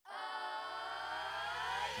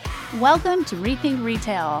Welcome to Rethink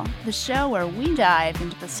Retail, the show where we dive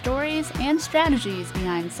into the stories and strategies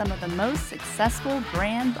behind some of the most successful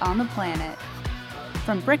brands on the planet.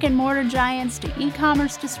 From brick and mortar giants to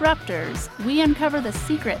e-commerce disruptors, we uncover the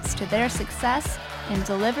secrets to their success and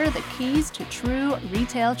deliver the keys to true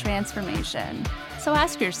retail transformation. So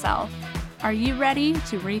ask yourself, are you ready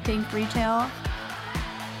to rethink retail?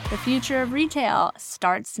 The future of retail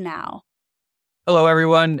starts now. Hello,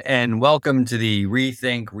 everyone, and welcome to the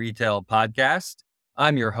Rethink Retail podcast.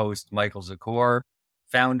 I'm your host, Michael Zakor,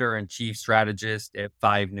 founder and chief strategist at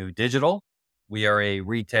 5 New Digital. We are a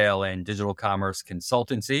retail and digital commerce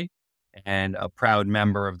consultancy and a proud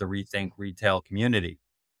member of the Rethink Retail community.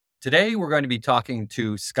 Today, we're going to be talking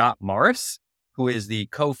to Scott Morris, who is the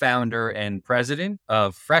co-founder and president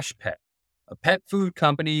of Freshpet, a pet food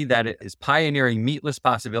company that is pioneering meatless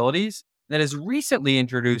possibilities that has recently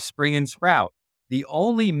introduced Spring and Sprout, the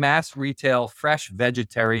only mass retail fresh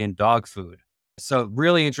vegetarian dog food. So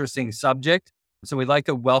really interesting subject. So we'd like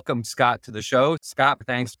to welcome Scott to the show. Scott,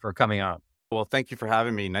 thanks for coming on. Well, thank you for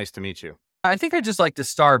having me. Nice to meet you. I think I'd just like to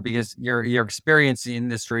start because your experience in the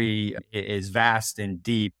industry is vast and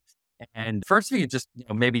deep. And first, if you could just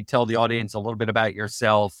maybe tell the audience a little bit about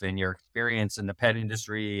yourself and your experience in the pet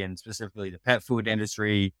industry and specifically the pet food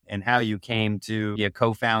industry and how you came to be a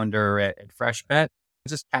co-founder at Freshpet.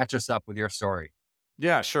 Just catch us up with your story.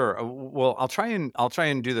 Yeah, sure. Well, I'll try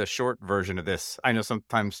and do the short version of this. I know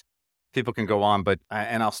sometimes people can go on, but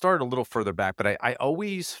and I'll start a little further back. But I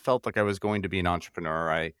always felt like I was going to be an entrepreneur.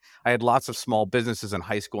 I had lots of small businesses in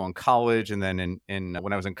high school and college, and then in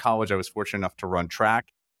when I was in college, I was fortunate enough to run track,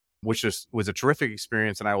 which was a terrific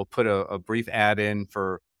experience. And I will put a brief ad in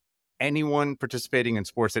for anyone participating in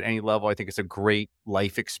sports at any level. I think it's a great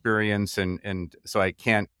life experience, and so I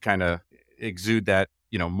can't kind of exude that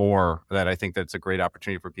more, that I think that's a great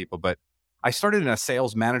opportunity for people. But I started in a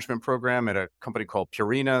sales management program at a company called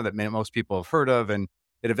Purina that most people have heard of. And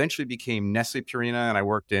it eventually became Nestle Purina. And I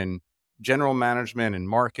worked in general management and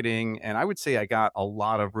marketing. And I would say I got a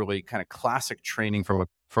lot of really kind of classic training from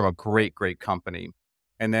a great company.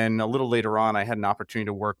 And then a little later on, I had an opportunity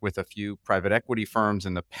to work with a few private equity firms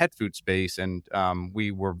in the pet food space. And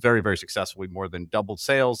we were very, very successful. We more than doubled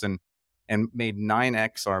sales and made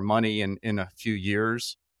 9x our money in a few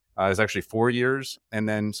years. It was actually 4 years. And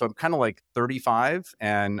then, so I'm kind of like 35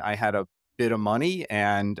 and I had a bit of money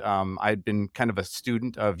and I'd been kind of a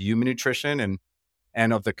student of human nutrition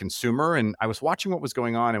and of the consumer. And I was watching what was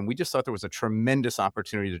going on and we just thought there was a tremendous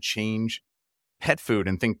opportunity to change pet food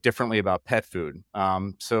and think differently about pet food.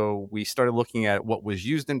 So we started looking at what was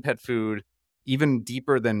used in pet food, even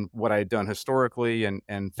deeper than what I had done historically,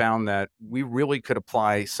 and found that we really could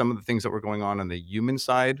apply some of the things that were going on the human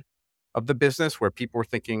side of the business, where people were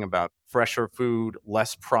thinking about fresher food,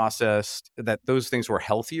 less processed, that those things were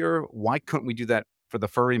healthier. Why couldn't we do that for the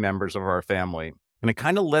furry members of our family? And it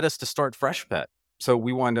kind of led us to start Freshpet. So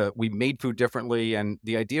we made food differently. And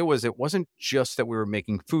the idea was it wasn't just that we were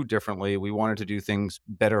making food differently. We wanted to do things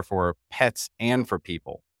better for pets and for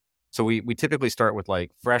people. So we typically start with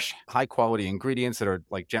like fresh, high quality ingredients that are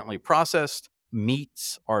like gently processed.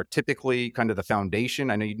 Meats are typically kind of the foundation.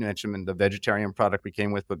 I know you mentioned the vegetarian product we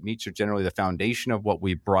came with, but meats are generally the foundation of what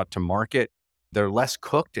we brought to market. They're less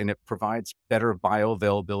cooked and it provides better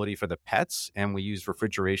bioavailability for the pets. And we use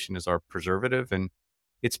refrigeration as our preservative. And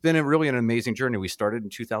it's been really an amazing journey. We started in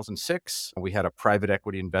 2006. We had a private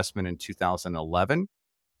equity investment in 2011.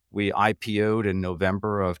 We IPO'd in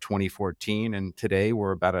November of 2014, and today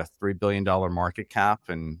we're about a $3 billion market cap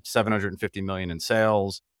and $750 million in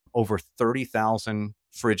sales, over 30,000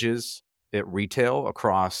 fridges at retail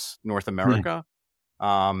across North America.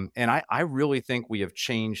 And I really think we have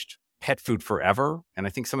changed pet food forever. And I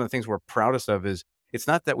think some of the things we're proudest of is it's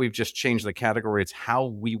not that we've just changed the category, it's how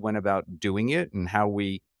we went about doing it and how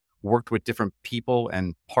we worked with different people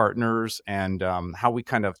and partners and how we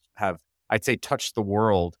kind of have, I'd say, touched the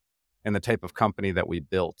world and the type of company that we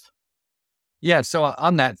built. Yeah. So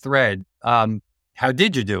on that thread, how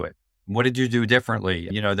did you do it? What did you do differently?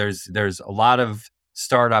 There's a lot of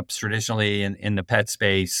startups traditionally in the pet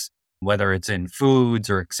space, whether it's in foods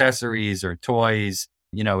or accessories or toys.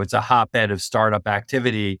 It's a hotbed of startup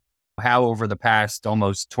activity. How over the past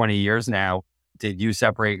almost 20 years now, did you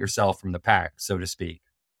separate yourself from the pack, so to speak?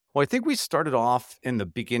 Well, I think we started off in the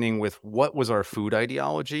beginning with what was our food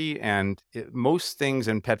ideology. And most things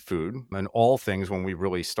in pet food and all things when we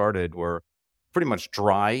really started were pretty much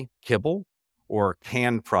dry kibble or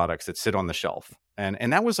canned products that sit on the shelf.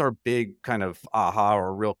 And that was our big kind of aha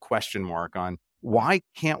or real question mark on why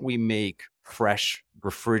can't we make fresh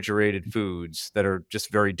refrigerated foods that are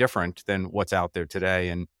just very different than what's out there today.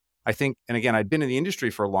 And I think, and again, I'd been in the industry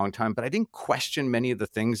for a long time, but I didn't question many of the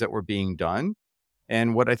things that were being done.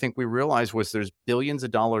 And what I think we realized was there's billions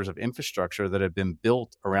of dollars of infrastructure that have been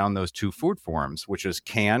built around those two food forms, which is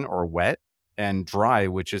can or wet, and dry,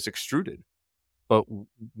 which is extruded. But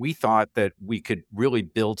we thought that we could really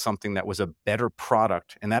build something that was a better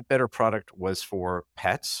product. And that better product was for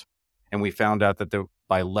pets. And we found out that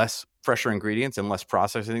by less fresher ingredients and less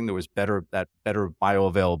processing, there was better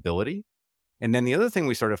bioavailability. And then the other thing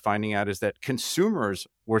we started finding out is that consumers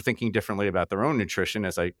were thinking differently about their own nutrition,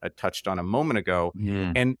 as I touched on a moment ago.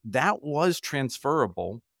 Yeah. And that was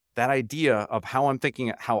transferable. That idea of how I'm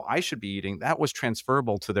thinking, how I should be eating, that was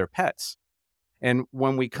transferable to their pets. And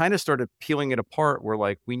when we kind of started peeling it apart, we're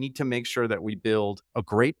like, we need to make sure that we build a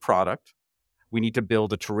great product. We need to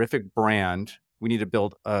build a terrific brand. We need to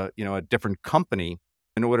build a different company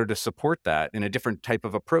in order to support that, and a different type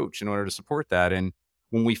of approach in order to support that. And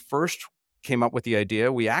when we first came up with the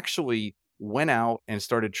idea, we actually went out and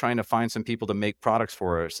started trying to find some people to make products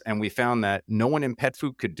for us. And we found that no one in pet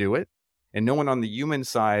food could do it. And no one on the human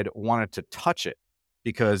side wanted to touch it,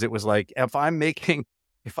 because it was like, if I'm making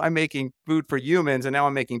food for humans and now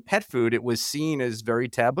I'm making pet food, it was seen as very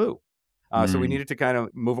taboo. So we needed to kind of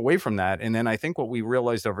move away from that. And then I think what we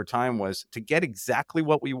realized over time was, to get exactly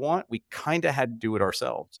what we want, we kind of had to do it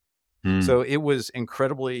ourselves. So it was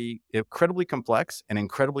incredibly complex and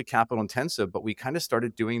incredibly capital intensive, but we kind of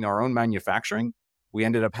started doing our own manufacturing. We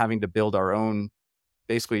ended up having to build our own,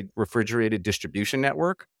 basically, refrigerated distribution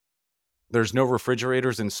network. There's no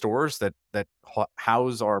refrigerators in stores that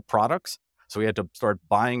house our products. So we had to start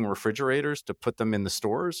buying refrigerators to put them in the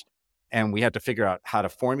stores. And we had to figure out how to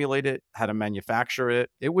formulate it, how to manufacture it.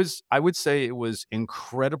 I would say it was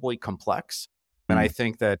incredibly complex. And I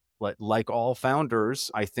think that, like all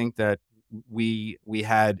founders, I think that we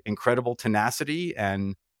had incredible tenacity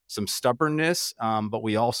and some stubbornness, but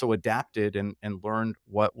we also adapted and learned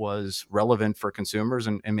what was relevant for consumers,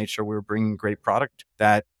 and made sure we were bringing great product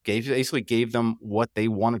that basically gave them what they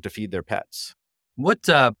wanted to feed their pets. What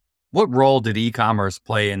role did e-commerce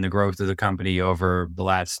play in the growth of the company over the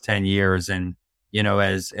last 10 years? And,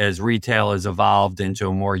 as retail has evolved into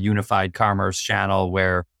a more unified commerce channel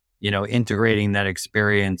where, integrating that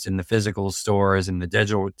experience in the physical stores and the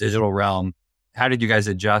digital realm, how did you guys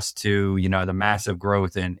adjust to, the massive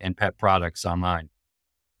growth in pet products online?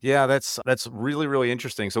 Yeah, that's really, really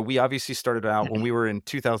interesting. So we obviously started out when we were in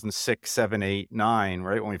 2006, 7, 8, 9,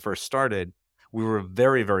 right? When we first started, we were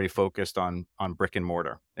very, very focused on brick and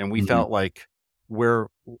mortar. And we felt like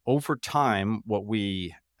over time, what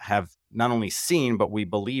we have not only seen, but we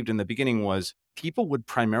believed in the beginning was people would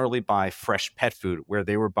primarily buy fresh pet food where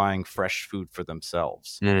they were buying fresh food for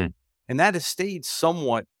themselves. And that has stayed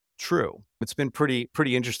somewhat true. It's been pretty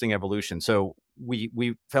interesting evolution. So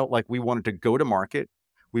we felt like we wanted to go to market.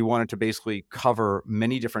 We wanted to basically cover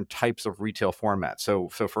many different types of retail formats. So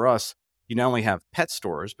for us, you not only have pet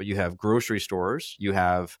stores, but you have grocery stores, you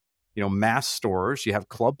have, mass stores, you have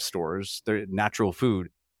club stores, they're natural food.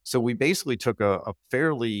 So we basically took a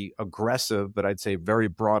fairly aggressive, but I'd say very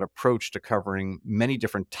broad approach to covering many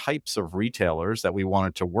different types of retailers that we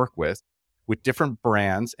wanted to work with different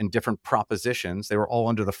brands and different propositions. They were all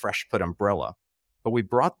under the Freshpet umbrella. But we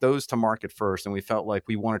brought those to market first, and we felt like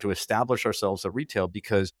we wanted to establish ourselves at retail,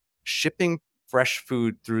 because shipping fresh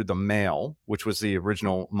food through the mail, which was the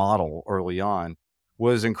original model early on,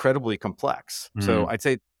 was incredibly complex. So I'd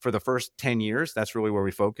say for the first 10 years, that's really where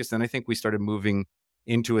we focused. And I think we started moving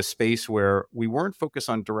into a space where we weren't focused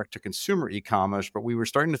on direct to consumer e-commerce, but we were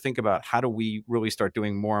starting to think about how do we really start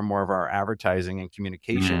doing more and more of our advertising and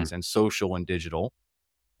communications and social and digital.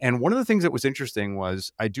 And one of the things that was interesting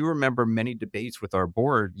was, I do remember many debates with our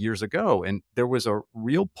board years ago, and there was a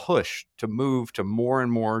real push to move to more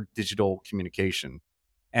and more digital communication.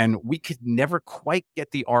 And we could never quite get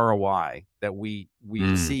the ROI that we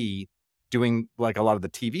see doing like a lot of the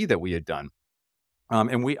TV that we had done.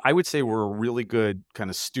 And I would say we're a really good kind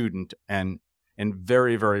of student and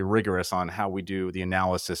very, very rigorous on how we do the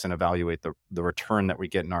analysis and evaluate the return that we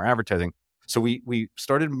get in our advertising. So we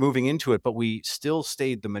started moving into it, but we still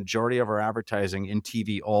stayed the majority of our advertising in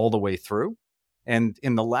TV all the way through. And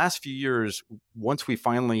in the last few years, once we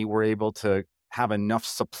finally were able to have enough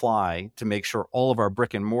supply to make sure all of our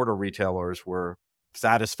brick and mortar retailers were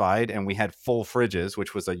satisfied, and we had full fridges,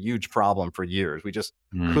 which was a huge problem for years. We just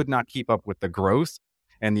could not keep up with the growth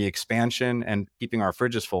and the expansion and keeping our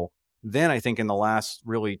fridges full. Then I think in the last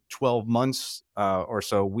really 12 months or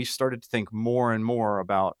so, we started to think more and more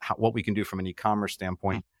about what we can do from an e-commerce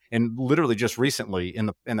standpoint. And literally just recently, in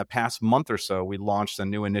the past month or so, we launched a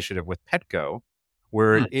new initiative with Petco,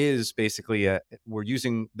 where it is basically we're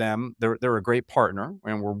using them. They're a great partner,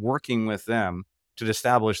 and we're working with them to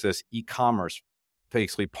establish this e-commerce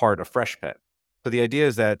basically part of Freshpet. So the idea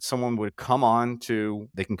is that someone would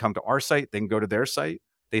they can come to our site, they can go to their site,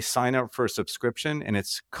 they sign up for a subscription, and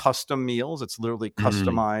it's custom meals. It's literally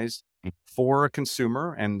customized for a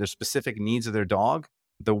consumer and the specific needs of their dog,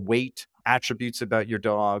 the weight, attributes about your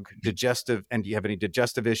dog, digestive, and do you have any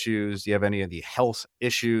digestive issues? Do you have any of the health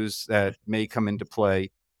issues that may come into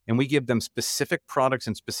play? And we give them specific products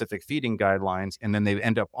and specific feeding guidelines, and then they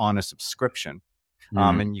end up on a subscription.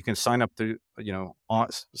 And you can sign up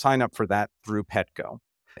sign up for that through Petco.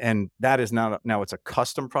 And that is now it's a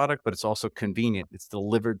custom product, but it's also convenient. It's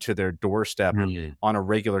delivered to their doorstep on a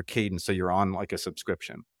regular cadence. So you're on like a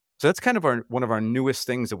subscription. So that's kind of one of our newest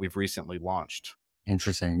things that we've recently launched.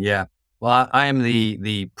 Interesting. Yeah. Well, I am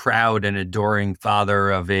the proud and adoring father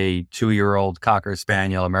of a 2-year-old Cocker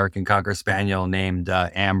Spaniel, American Cocker Spaniel named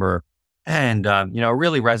Amber. And, it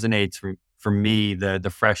really resonates for me, the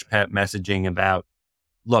Freshpet messaging about,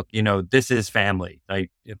 look, this is family.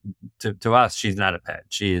 Like to us, she's not a pet.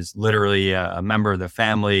 She is literally a member of the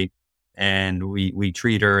family, and we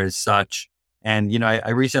treat her as such. And,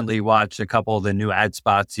 I recently watched a couple of the new ad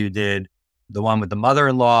spots you did, the one with the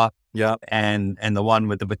mother-in-law, and the one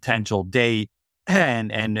with the potential date,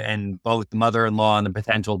 and both the mother-in-law and the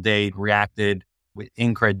potential date reacted with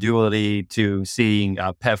incredulity to seeing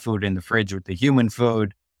pet food in the fridge with the human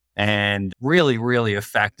food. And really, really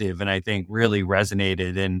effective, and I think really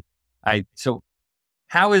resonated. And so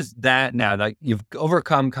how is that now? Like, you've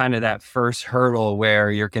overcome kind of that first hurdle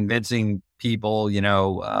where you're convincing people,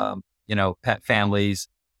 pet families,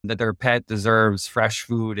 that their pet deserves fresh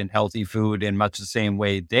food and healthy food in much the same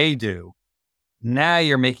way they do. Now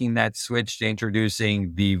you're making that switch to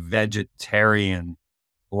introducing the vegetarian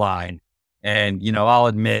line. And, I'll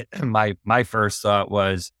admit my first thought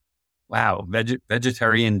was, wow,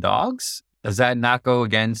 vegetarian dogs? Does that not go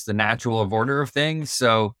against the natural order of things?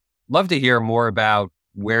 So love to hear more about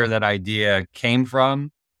where that idea came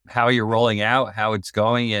from, how you're rolling out, how it's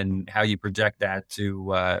going, and how you project that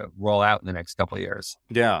to roll out in the next couple of years.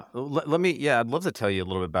 Yeah. I'd love to tell you a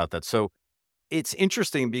little bit about that. So it's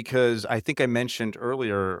interesting because I think I mentioned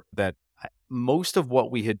earlier that most of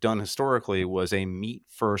what we had done historically was a meat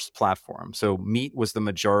first platform. So meat was the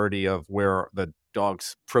majority of where the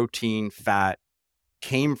dog's protein, fat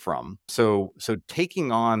came from. So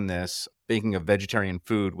taking on this, making a vegetarian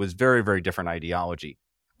food was very, very different ideology.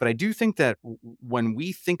 But I do think that when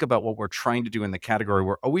we think about what we're trying to do in the category,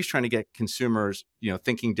 we're always trying to get consumers,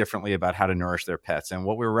 thinking differently about how to nourish their pets. And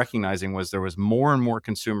what we were recognizing was there was more and more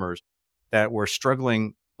consumers that were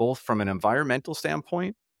struggling both from an environmental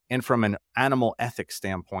standpoint and from an animal ethics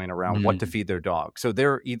standpoint around what to feed their dog. So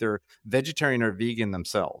they're either vegetarian or vegan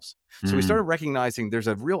themselves. So we started recognizing there's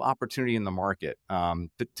a real opportunity in the market to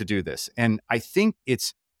do this. And I think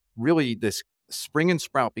it's really this Spring and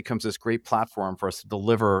Sprout becomes this great platform for us to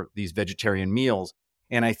deliver these vegetarian meals.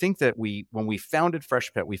 And I think that when we founded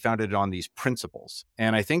Freshpet, we founded it on these principles.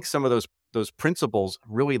 And I think some of those principles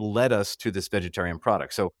really led us to this vegetarian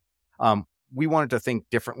product. So we wanted to think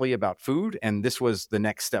differently about food, and this was the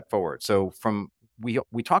next step forward. So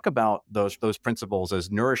we talk about those principles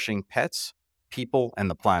as nourishing pets, people, and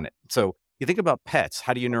the planet. So you think about pets.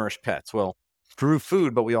 How do you nourish pets? Well, through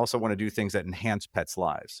food, but we also want to do things that enhance pets'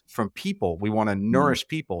 lives. From people, we want to nourish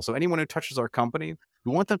people. So anyone who touches our company,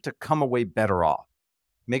 we want them to come away better off.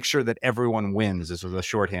 Make sure that everyone wins is the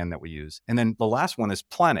shorthand that we use. And then the last one is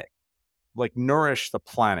planet. Like nourish the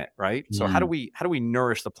planet, right? So how do we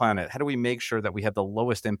nourish the planet? How do we make sure that we have the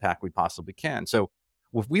lowest impact we possibly can? So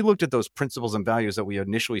if we looked at those principles and values that we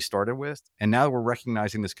initially started with, and now we're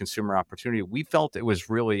recognizing this consumer opportunity, we felt it was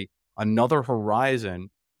really another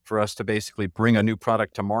horizon for us to basically bring a new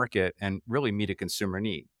product to market and really meet a consumer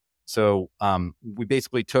need. So we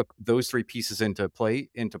basically took those three pieces into play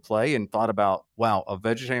and thought about, wow, a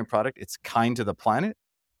vegetarian product, it's kind to the planet,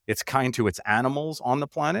 it's kind to its animals on the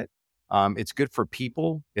planet. It's good for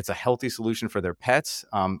people. It's a healthy solution for their pets.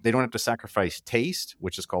 They don't have to sacrifice taste,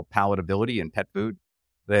 which is called palatability in pet food.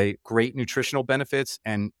 They great nutritional benefits,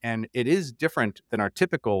 and it is different than our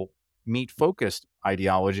typical meat-focused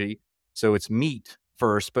ideology. So it's meat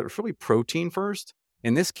first, but it's really protein first.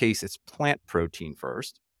 In this case, it's plant protein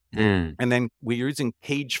first. And then we're using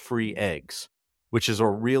cage-free eggs, which is a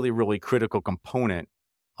really, really critical component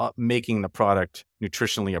of making the product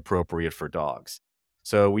nutritionally appropriate for dogs.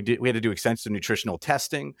 So we had to do extensive nutritional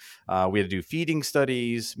testing. We had to do feeding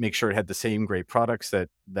studies, make sure it had the same great products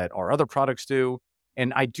that our other products do.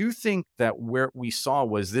 And I do think that where we saw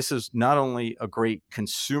was this is not only a great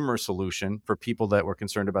consumer solution for people that were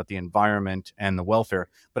concerned about the environment and the welfare,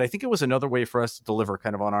 but I think it was another way for us to deliver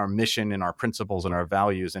kind of on our mission and our principles and our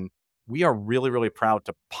values. And we are really, really proud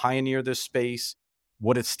to pioneer this space,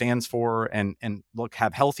 what it stands for, and look,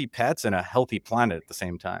 have healthy pets and a healthy planet at the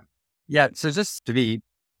same time. Yeah. So just to be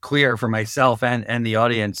clear for myself and the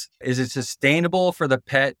audience, is it sustainable for the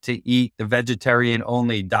pet to eat the vegetarian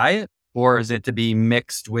only diet, or is it to be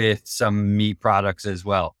mixed with some meat products as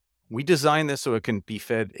well? We designed this so it can be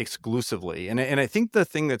fed exclusively. And I think the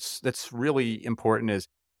thing that's really important is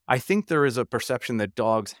I think there is a perception that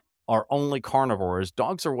dogs are only carnivores.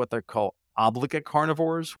 Dogs are what they call obligate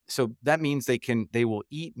carnivores. So that means they will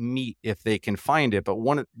eat meat if they can find it. But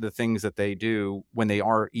one of the things that they do when they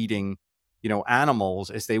are eating, animals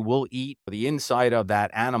is they will eat the inside of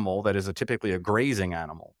that animal that is typically a grazing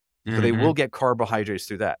animal. So they will get carbohydrates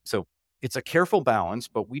through that. So it's a careful balance,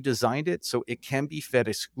 but we designed it so it can be fed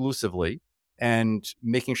exclusively and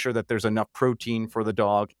making sure that there's enough protein for the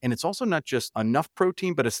dog. And it's also not just enough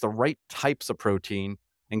protein, but it's the right types of protein.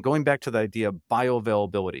 And going back to the idea of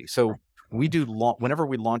bioavailability. So we do, whenever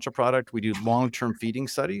we launch a product, we do long-term feeding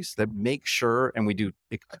studies that make sure, and we do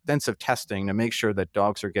extensive testing to make sure that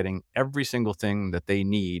dogs are getting every single thing that they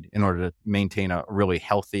need in order to maintain a really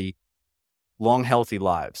healthy, healthy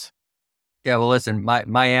lives. Yeah, well, listen,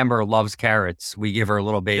 my Amber loves carrots. We give her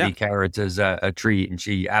little baby carrots as a treat, and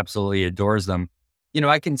she absolutely adores them.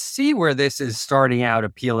 I can see where this is starting out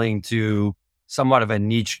appealing to somewhat of a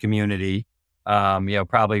niche community,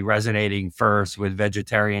 probably resonating first with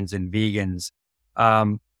vegetarians and vegans.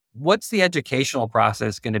 What's the educational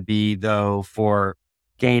process going to be, though, for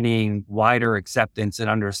gaining wider acceptance and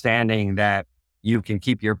understanding that you can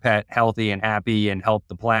keep your pet healthy and happy and help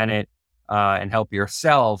the planet? And help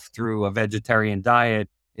yourself through a vegetarian diet?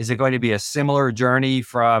 Is it going to be a similar journey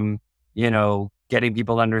from, getting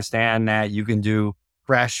people to understand that you can do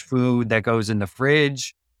fresh food that goes in the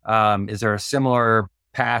fridge? Is there a similar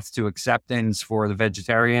path to acceptance for the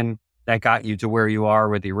vegetarian that got you to where you are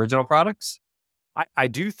with the original products? I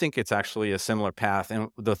do think it's actually a similar path. And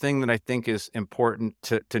the thing that I think is important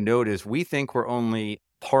to note is we think we're only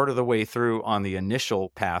part of the way through on the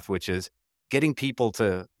initial path, which is getting people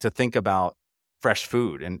to think about fresh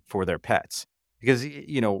food and for their pets. Because,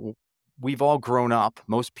 we've all grown up,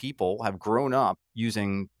 most people have grown up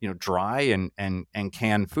using, dry and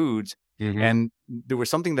canned foods. And there was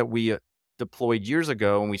something that we deployed years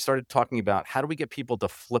ago, and we started talking about how do we get people to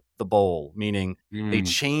flip the bowl, meaning they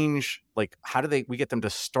change, like, we get them to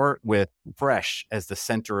start with fresh as the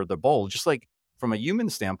center of the bowl. Just like from a human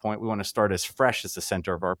standpoint, we want to start as fresh as the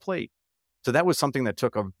center of our plate. So that was something that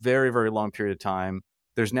took a very, very long period of time.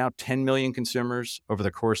 There's now 10 million consumers over the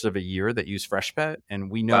course of a year that use Freshpet. And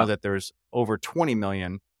we know that there's over 20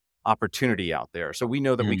 million opportunity out there. So we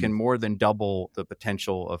know that we can more than double the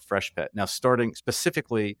potential of Freshpet. Now, starting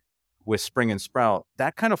specifically with Spring and Sprout,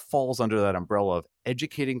 that kind of falls under that umbrella of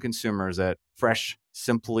educating consumers that fresh,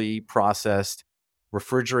 simply processed,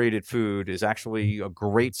 refrigerated food is actually a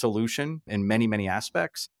great solution in many, many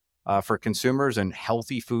aspects. For consumers and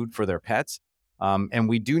healthy food for their pets. And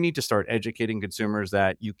we do need to start educating consumers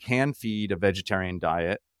that you can feed a vegetarian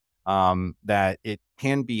diet, that it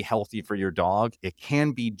can be healthy for your dog. It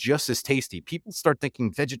can be just as tasty. People start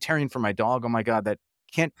thinking vegetarian for my dog. Oh my God, that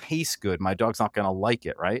can't taste good. My dog's not going to like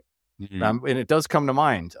it, right? And it does come to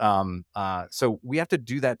mind. So we have to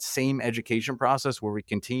do that same education process where we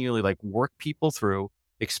continually work people through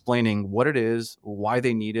explaining what it is, why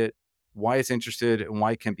they need it, why it's interested, and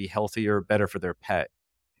why it can be healthier, better for their pet.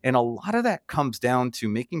 And a lot of that comes down to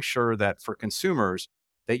making sure that for consumers,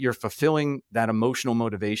 that you're fulfilling that emotional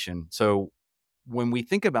motivation. So when we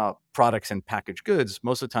think about products and packaged goods,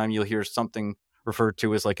 most of the time you'll hear something referred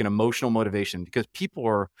to as like an emotional motivation, because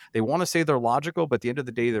people they want to say they're logical, but at the end of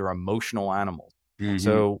the day, they're emotional animals.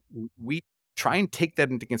 So we try and take that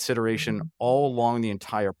into consideration all along the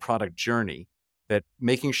entire product journey, that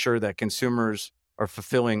making sure that consumers are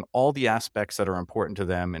fulfilling all the aspects that are important to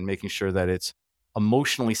them and making sure that it's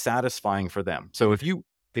emotionally satisfying for them. So if you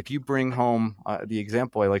bring home, the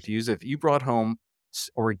example I like to use, if you brought home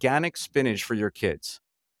organic spinach for your kids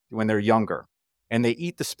when they're younger, and they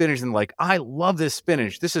eat the spinach and I love this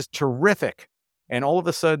spinach, this is terrific. And all of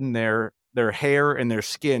a sudden their hair and their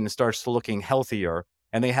skin starts to looking healthier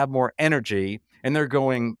and they have more energy and they're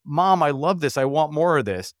going, Mom, I love this. I want more of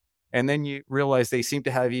this. And then you realize they seem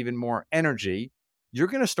to have even more energy. You're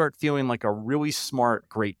going to start feeling like a really smart,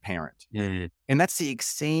 great parent. And that's the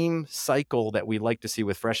same cycle that we like to see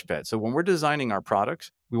with Freshpet. So when we're designing our products,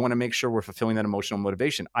 we want to make sure we're fulfilling that emotional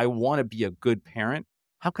motivation. I want to be a good parent.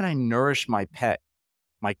 How can I nourish my pet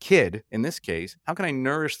my kid, in this case, how can I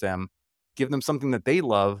nourish them, give them something that they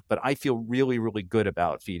love, but I feel really, really good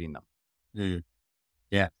about feeding them? Mm.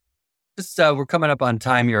 Yeah. Just, we're coming up on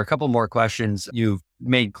time here. A couple more questions. You've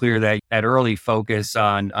made clear that that early focus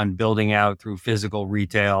on building out through physical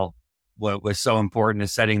retail, what was so important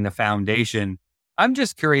is setting the foundation. I'm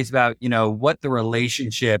just curious about, what the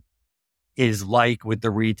relationship is like with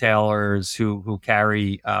the retailers who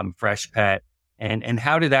carry Freshpet, and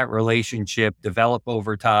how did that relationship develop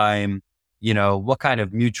over time? What kind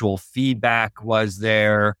of mutual feedback was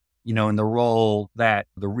there? And the role that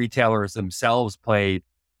the retailers themselves played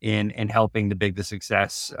in helping the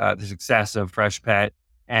success of Freshpet.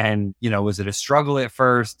 And was it a struggle at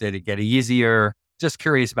first? Did it get easier? Just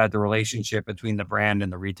curious about the relationship between the brand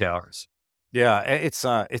and the retailers. Yeah,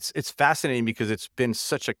 it's fascinating because it's been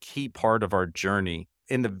such a key part of our journey.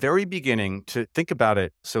 In the very beginning, to think about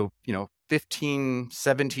it, so 15,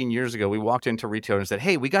 17 years ago, we walked into retailers and said,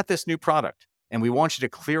 "Hey, we got this new product, and we want you to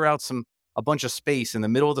clear out a bunch of space in the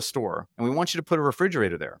middle of the store, and we want you to put a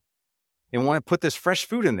refrigerator there. And we want to put this fresh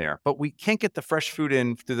food in there, but we can't get the fresh food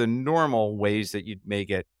in through the normal ways that you may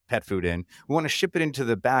get pet food in. We want to ship it into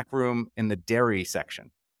the back room in the dairy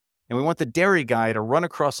section. And we want the dairy guy to run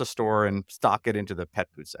across the store and stock it into the pet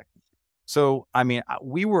food section." So, I mean,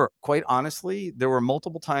 we were, quite honestly, there were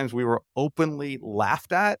multiple times we were openly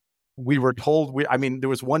laughed at. We were told, there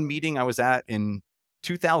was one meeting I was at in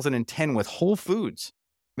 2010 with Whole Foods.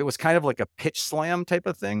 It was kind of like a pitch slam type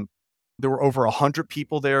of thing. There were over 100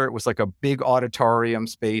 people there. It was like a big auditorium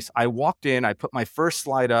space. I walked in, I put my first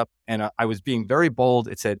slide up, and I was being very bold.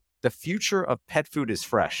 It said, "The future of pet food is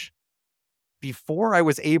fresh." Before I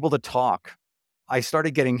was able to talk, I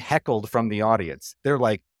started getting heckled from the audience. They're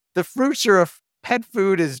like, "The future of pet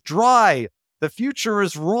food is dry. The future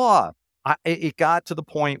is raw." It got to the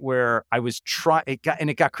point where I was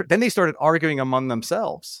then they started arguing among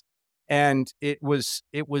themselves. And it was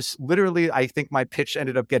literally, I think my pitch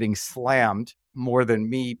ended up getting slammed more than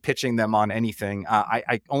me pitching them on anything.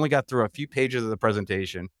 I only got through a few pages of the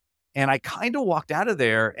presentation. And I kind of walked out of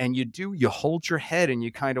there, and you hold your head and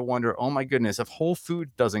you kind of wonder, oh my goodness, if Whole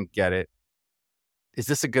Food doesn't get it, is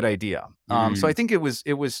this a good idea? So I think it was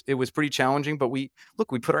pretty challenging, but we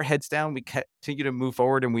put our heads down, we continue to move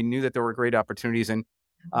forward, and we knew that there were great opportunities. And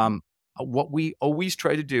what we always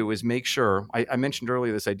try to do is make sure, I mentioned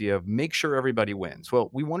earlier this idea of make sure everybody wins. Well,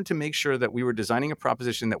 we wanted to make sure that we were designing a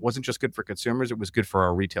proposition that wasn't just good for consumers, it was good for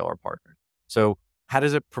our retailer partners. So how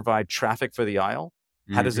does it provide traffic for the aisle?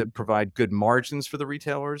 How does it provide good margins for the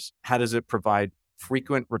retailers? How does it provide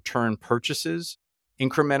frequent return purchases,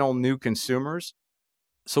 incremental new consumers?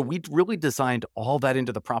 So we really designed all that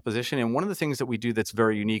into the proposition. And one of the things that we do that's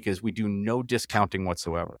very unique is we do no discounting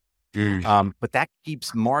whatsoever. But that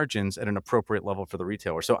keeps margins at an appropriate level for the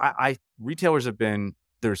retailer. So retailers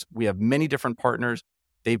we have many different partners.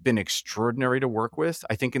 They've been extraordinary to work with.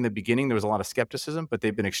 I think in the beginning, there was a lot of skepticism, but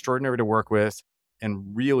they've been extraordinary to work with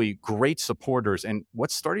and really great supporters. And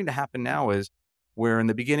what's starting to happen now is where in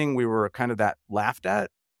the beginning we were kind of that laughed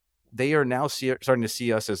at, they are now starting to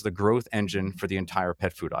see us as the growth engine for the entire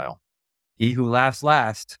pet food aisle. He who laughs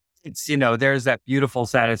last. It's, there's that beautiful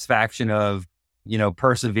satisfaction of,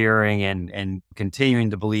 persevering and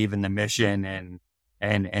continuing to believe in the mission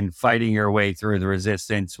and fighting your way through the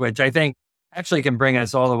resistance, which I think actually can bring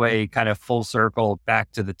us all the way kind of full circle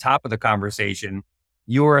back to the top of the conversation.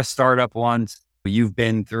 You were a startup once. You've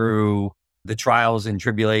been through the trials and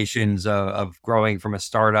tribulations of growing from a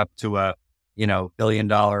startup to a,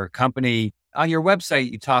 billion-dollar company. On your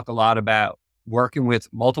website, you talk a lot about working with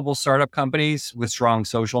multiple startup companies with strong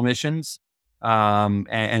social missions,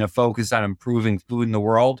 and a focus on improving food in the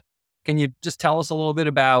world. Can you just tell us a little bit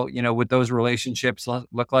about, what those relationships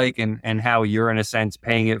look like and how you're in a sense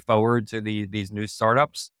paying it forward to these new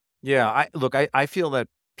startups? Yeah, I feel that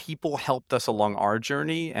people helped us along our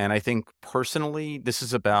journey. And I think personally, this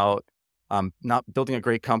is about not building a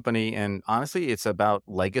great company. And honestly, it's about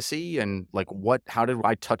legacy and how did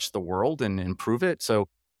I touch the world and improve it? So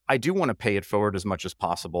I do want to pay it forward as much as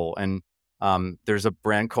possible. And there's a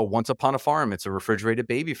brand called Once Upon a Farm. It's a refrigerated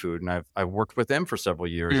baby food. And I've worked with them for several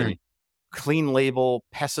years. And clean label,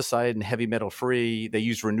 pesticide and heavy metal free. They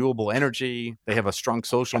use renewable energy. They have a strong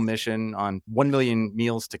social mission on 1 million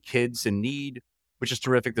meals to kids in need, which is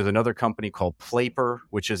terrific. There's another company called Playper,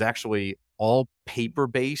 which is actually all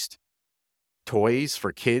paper-based toys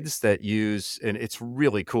for kids that use, and it's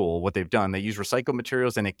really cool what they've done. They use recycled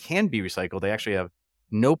materials and it can be recycled. They actually have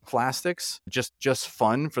no plastics, just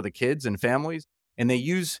fun for the kids and families. And they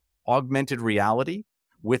use augmented reality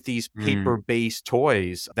with these paper-based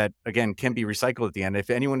toys that, again, can be recycled at the end.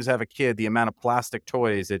 If anyone has have a kid, the amount of plastic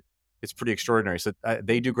toys, it's pretty extraordinary. So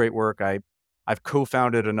they do great work. I've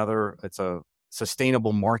co-founded another. It's a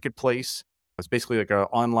sustainable marketplace. It's basically like an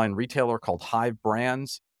online retailer called Hive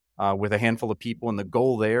Brands with a handful of people. And the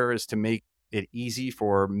goal there is to make it easy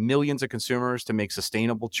for millions of consumers to make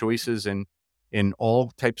sustainable choices in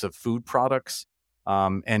all types of food products.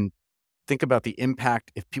 And think about the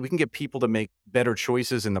impact. If we can get people to make better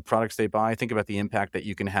choices in the products they buy, think about the impact that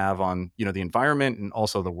you can have on, the environment and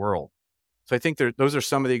also the world. So I think those are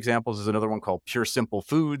some of the examples. There's another one called Pure Simple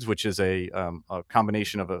Foods, which is a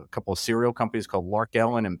combination of a couple of cereal companies called Lark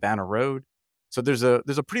Ellen and Banner Road. So there's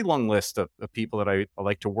a pretty long list of people that I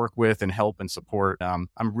like to work with and help and support. I'm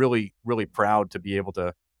really, really proud to be able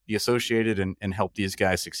to be associated and help these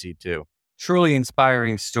guys succeed too. Truly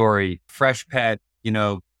inspiring story. Freshpet,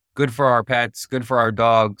 good for our pets, good for our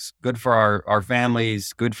dogs, good for our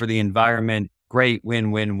families, good for the environment. Great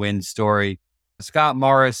win-win-win story. Scott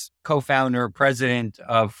Morris, co-founder, president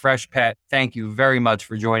of Freshpet, thank you very much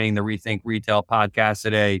for joining the Rethink Retail podcast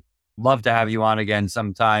today. Love to have you on again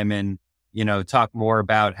sometime and, talk more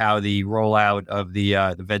about how the rollout of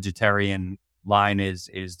the vegetarian line is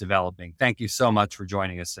developing. Thank you so much for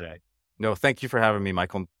joining us today. No, thank you for having me,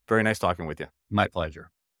 Michael. Very nice talking with you. My pleasure.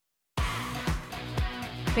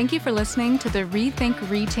 Thank you for listening to the Rethink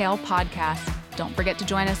Retail podcast. Don't forget to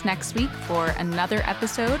join us next week for another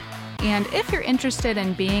episode. And if you're interested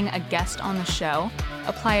in being a guest on the show,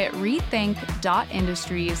 apply at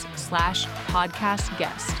rethink.industries/podcast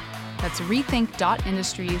guest. That's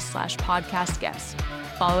rethink.industries/podcast guest.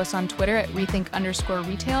 Follow us on Twitter at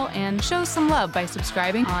rethink_retail and show some love by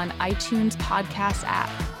subscribing on iTunes podcast app.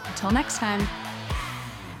 Until next time.